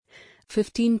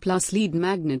15 plus lead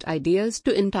magnet ideas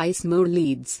to entice more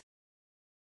leads.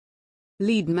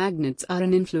 Lead magnets are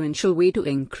an influential way to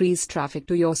increase traffic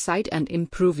to your site and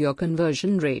improve your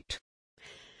conversion rate.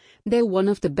 They're one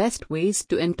of the best ways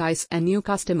to entice a new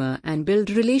customer and build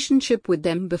relationship with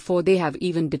them before they have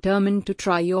even determined to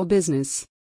try your business.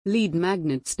 Lead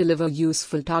magnets deliver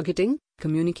useful targeting,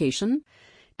 communication,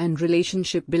 and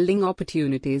relationship building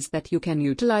opportunities that you can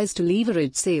utilize to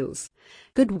leverage sales,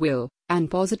 goodwill, and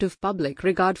positive public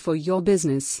regard for your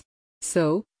business.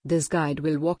 So, this guide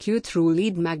will walk you through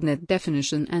lead magnet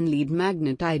definition and lead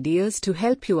magnet ideas to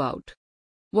help you out.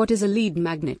 What is a lead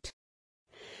magnet?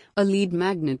 A lead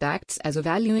magnet acts as a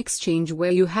value exchange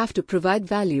where you have to provide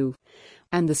value,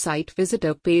 and the site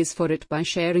visitor pays for it by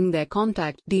sharing their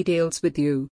contact details with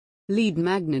you. Lead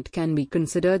magnet can be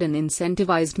considered an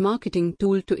incentivized marketing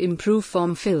tool to improve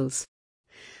form fills.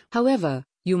 However,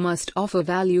 you must offer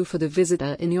value for the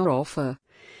visitor in your offer,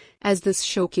 as this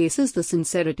showcases the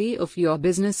sincerity of your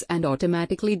business and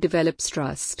automatically develops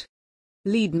trust.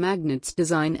 Lead magnets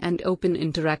design and open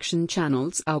interaction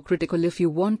channels are critical if you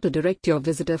want to direct your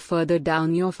visitor further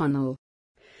down your funnel.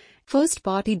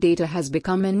 First-party data has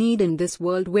become a need in this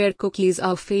world where cookies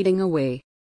are fading away.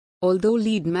 Although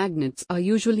lead magnets are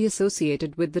usually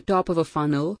associated with the top of a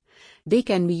funnel, they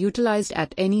can be utilized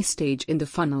at any stage in the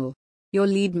funnel. Your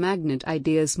lead magnet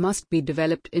ideas must be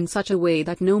developed in such a way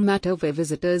that no matter where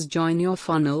visitors join your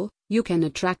funnel, you can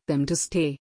attract them to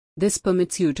stay. This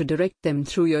permits you to direct them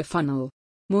through your funnel.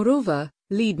 Moreover,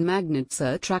 lead magnets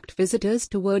attract visitors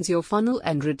towards your funnel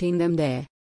and retain them there.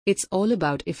 It's all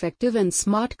about effective and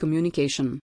smart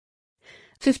communication.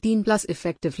 15 plus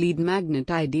effective lead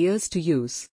magnet ideas to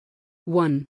use.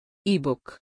 1.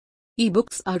 Ebook.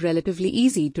 Ebooks are relatively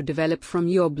easy to develop from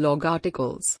your blog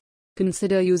articles.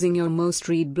 Consider using your most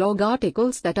read blog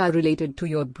articles that are related to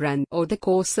your brand or the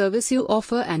core service you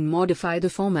offer and modify the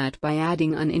format by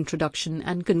adding an introduction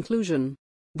and conclusion.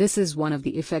 This is one of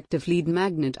the effective lead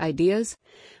magnet ideas,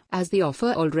 as the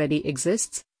offer already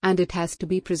exists, and it has to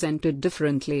be presented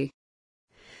differently.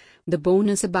 The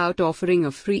bonus about offering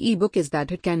a free ebook is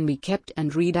that it can be kept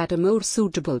and read at a more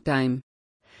suitable time.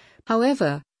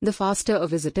 However, the faster a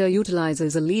visitor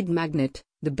utilizes a lead magnet,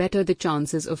 the better the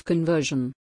chances of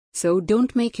conversion. So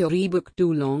don't make your ebook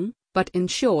too long, but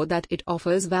ensure that it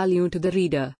offers value to the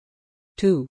reader.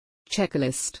 2.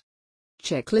 Checklist.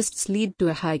 Checklists lead to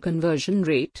a high conversion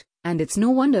rate, and it's no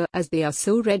wonder as they are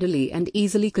so readily and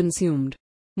easily consumed.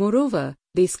 Moreover,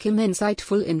 they skim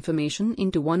insightful information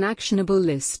into one actionable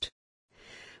list.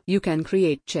 You can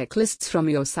create checklists from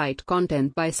your site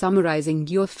content by summarizing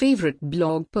your favorite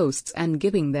blog posts and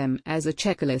giving them as a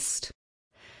checklist.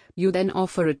 You then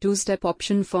offer a two-step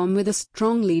option form with a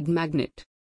strong lead magnet.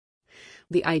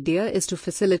 The idea is to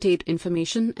facilitate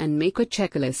information and make a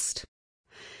checklist.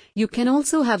 You can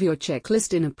also have your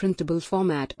checklist in a printable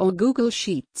format or Google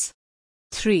Sheets.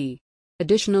 3.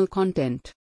 Additional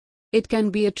content. It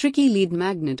can be a tricky lead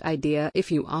magnet idea if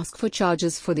you ask for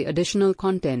charges for the additional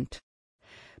content.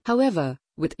 However,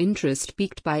 with interest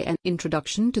piqued by an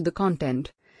introduction to the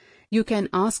content, you can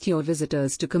ask your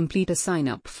visitors to complete a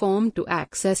sign-up form to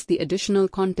access the additional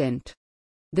content.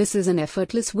 This is an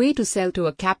effortless way to sell to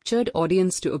a captured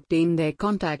audience to obtain their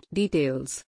contact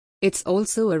details. It's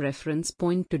also a reference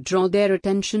point to draw their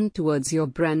attention towards your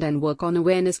brand and work on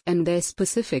awareness and their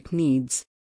specific needs.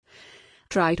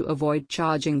 Try to avoid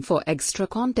charging for extra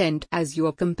content as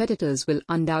your competitors will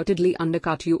undoubtedly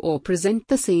undercut you or present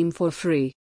the same for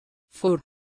free. 4.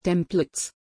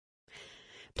 Templates.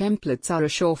 Templates are a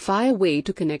surefire way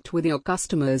to connect with your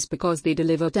customers because they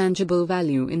deliver tangible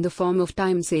value in the form of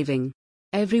time saving.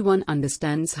 Everyone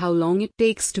understands how long it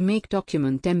takes to make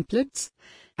document templates,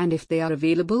 and if they are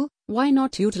available, why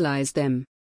not utilize them?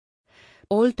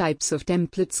 All types of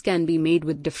templates can be made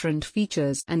with different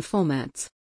features and formats.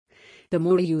 The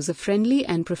more user-friendly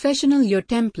and professional your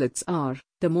templates are,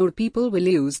 the more people will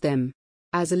use them.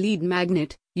 As a lead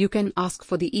magnet, you can ask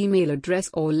for the email address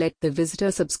or let the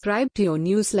visitor subscribe to your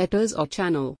newsletters or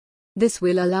channel. This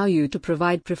will allow you to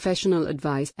provide professional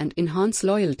advice and enhance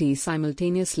loyalty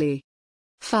simultaneously.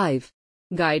 5.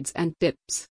 Guides and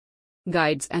tips.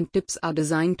 Guides and tips are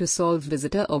designed to solve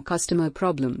visitor or customer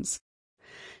problems.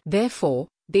 Therefore,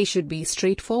 they should be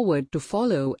straightforward to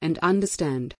follow and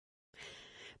understand.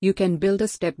 You can build a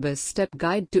step-by-step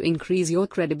guide to increase your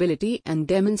credibility and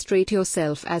demonstrate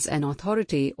yourself as an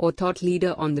authority or thought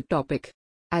leader on the topic.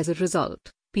 As a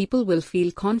result, people will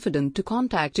feel confident to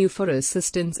contact you for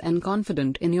assistance and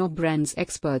confident in your brand's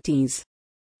expertise.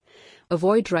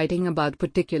 Avoid writing about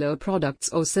particular products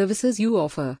or services you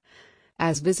offer,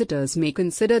 as visitors may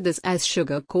consider this as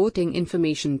sugar-coating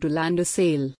information to land a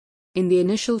sale. In the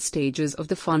initial stages of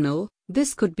the funnel,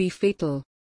 this could be fatal.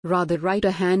 Rather, write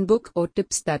a handbook or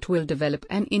tips that will develop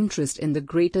an interest in the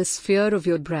greater sphere of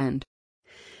your brand.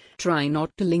 Try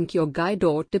not to link your guide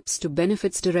or tips to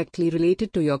benefits directly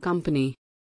related to your company.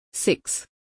 6.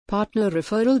 Partner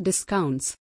referral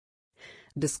discounts.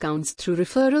 Discounts through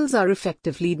referrals are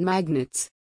effective lead magnets.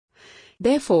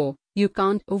 Therefore, you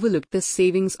can't overlook this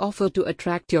savings offer to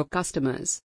attract your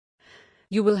customers.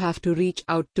 You will have to reach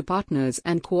out to partners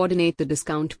and coordinate the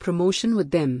discount promotion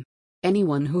with them.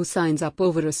 Anyone who signs up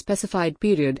over a specified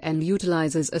period and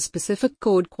utilizes a specific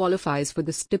code qualifies for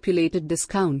the stipulated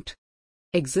discount.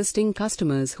 Existing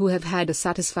customers who have had a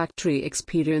satisfactory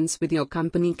experience with your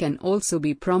company can also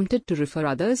be prompted to refer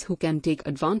others who can take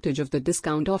advantage of the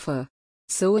discount offer.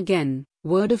 So again,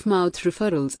 word-of-mouth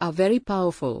referrals are very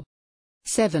powerful.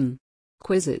 7.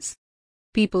 Quizzes.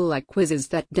 People like quizzes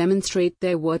that demonstrate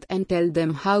their worth and tell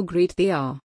them how great they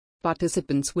are.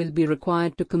 Participants will be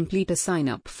required to complete a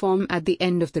sign-up form at the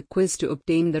end of the quiz to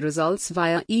obtain the results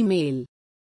via email.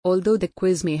 Although the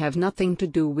quiz may have nothing to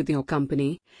do with your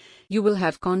company, you will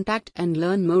have contact and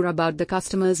learn more about the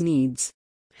customer's needs.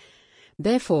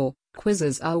 Therefore,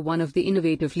 quizzes are one of the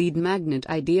innovative lead magnet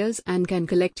ideas and can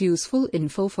collect useful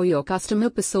info for your customer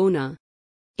persona.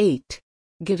 8.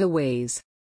 Giveaways.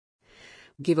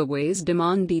 Giveaways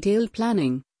demand detailed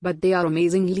planning, but they are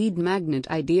amazing lead magnet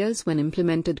ideas when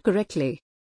implemented correctly.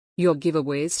 Your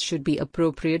giveaways should be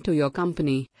appropriate to your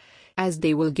company, as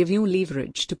they will give you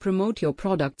leverage to promote your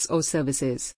products or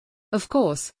services. Of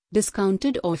course,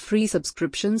 discounted or free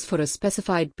subscriptions for a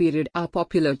specified period are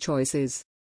popular choices.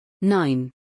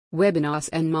 9. Webinars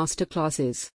and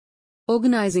masterclasses.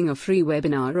 Organizing a free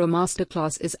webinar or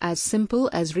masterclass is as simple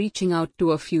as reaching out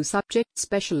to a few subject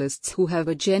specialists who have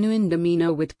a genuine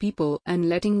demeanor with people and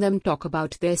letting them talk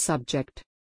about their subject.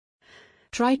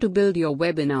 Try to build your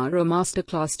webinar or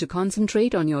masterclass to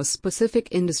concentrate on your specific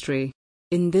industry.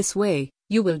 In this way,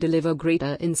 you will deliver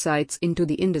greater insights into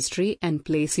the industry and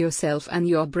place yourself and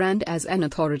your brand as an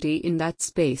authority in that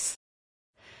space.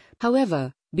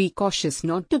 However, be cautious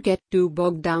not to get too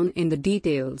bogged down in the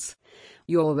details.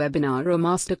 Your webinar or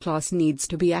masterclass needs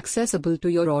to be accessible to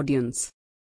your audience.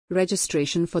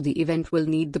 Registration for the event will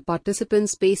need the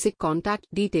participants' basic contact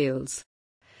details.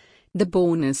 The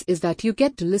bonus is that you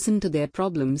get to listen to their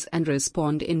problems and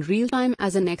respond in real time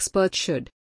as an expert should.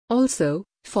 Also,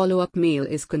 follow-up mail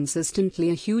is consistently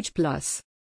a huge plus.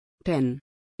 10.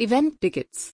 Event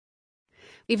tickets.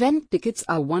 Event tickets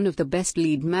are one of the best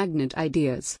lead magnet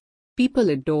ideas. People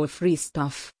adore free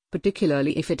stuff,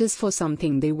 particularly if it is for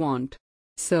something they want.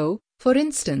 So, for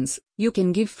instance, you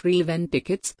can give free event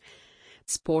tickets,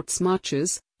 sports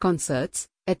matches, concerts,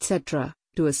 etc.,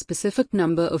 to a specific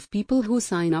number of people who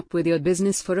sign up with your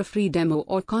business for a free demo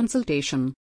or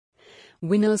consultation.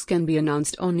 Winners can be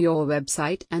announced on your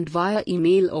website and via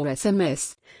email or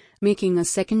SMS, making a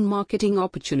second marketing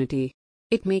opportunity.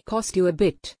 It may cost you a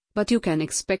bit, but you can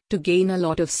expect to gain a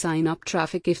lot of sign-up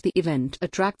traffic if the event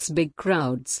attracts big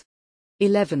crowds.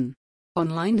 11.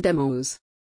 Online demos.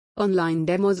 Online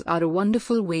demos are a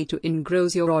wonderful way to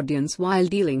engross your audience while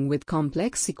dealing with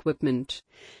complex equipment,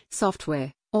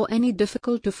 software, or any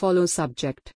difficult-to-follow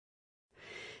subject.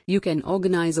 You can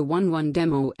organize a one-on-one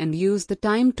demo and use the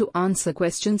time to answer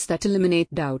questions that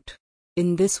eliminate doubt.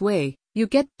 In this way, you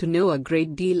get to know a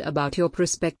great deal about your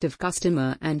prospective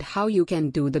customer and how you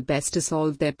can do the best to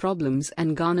solve their problems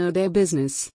and garner their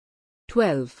business.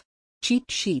 12.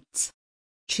 Cheat sheets.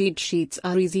 Cheat sheets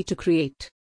are easy to create.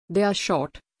 They are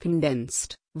short,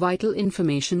 condensed, vital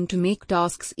information to make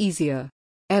tasks easier.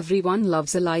 Everyone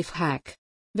loves a life hack.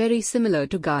 Very similar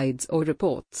to guides or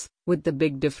reports, with the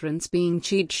big difference being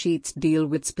cheat sheets deal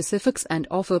with specifics and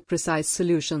offer precise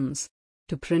solutions.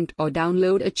 To print or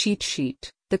download a cheat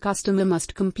sheet, the customer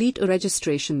must complete a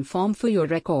registration form for your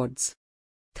records.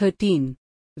 13.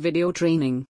 Video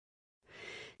training.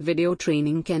 Video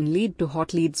training can lead to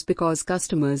hot leads because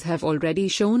customers have already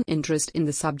shown interest in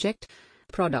the subject,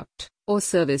 product, or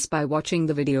service by watching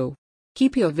the video.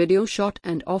 Keep your video short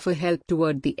and offer help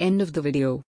toward the end of the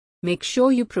video. Make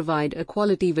sure you provide a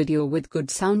quality video with good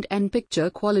sound and picture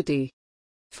quality.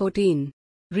 14.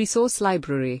 Resource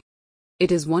library.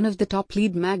 It is one of the top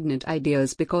lead magnet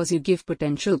ideas because you give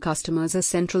potential customers a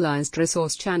centralized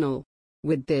resource channel.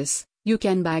 With this, you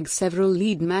can bag several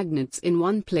lead magnets in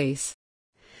one place.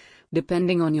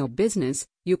 Depending on your business,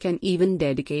 you can even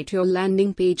dedicate your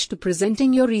landing page to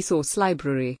presenting your resource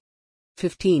library.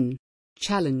 15.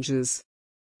 Challenges.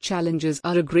 Challenges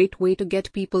are a great way to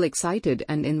get people excited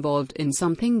and involved in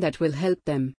something that will help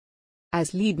them.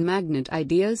 As lead magnet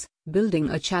ideas, Building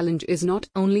a challenge is not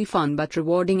only fun but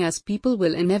rewarding, as people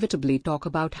will inevitably talk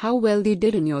about how well they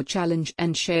did in your challenge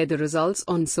and share the results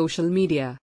on social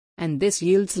media. And this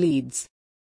yields leads.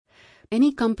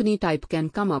 Any company type can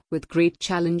come up with great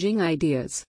challenging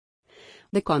ideas.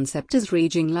 The concept is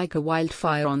raging like a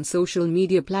wildfire on social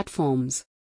media platforms.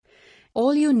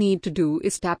 All you need to do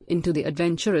is tap into the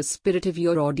adventurous spirit of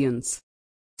your audience.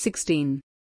 16.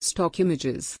 Stock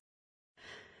images.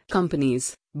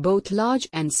 Companies, both large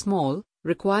and small,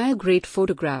 require great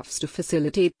photographs to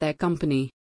facilitate their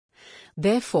company.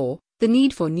 Therefore, the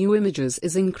need for new images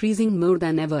is increasing more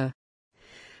than ever.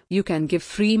 You can give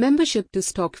free membership to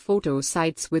stock photo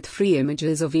sites with free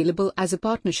images available as a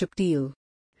partnership deal.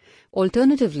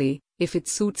 Alternatively, if it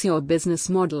suits your business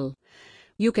model,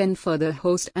 you can further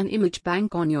host an image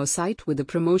bank on your site with a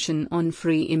promotion on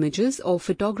free images or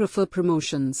photographer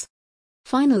promotions.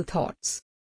 Final thoughts.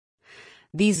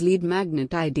 These lead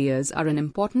magnet ideas are an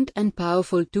important and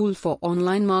powerful tool for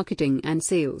online marketing and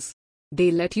sales.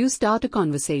 They let you start a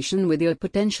conversation with your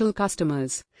potential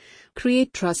customers,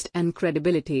 create trust and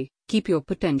credibility, keep your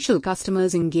potential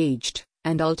customers engaged,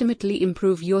 and ultimately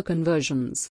improve your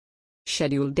conversions.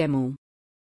 Schedule demo.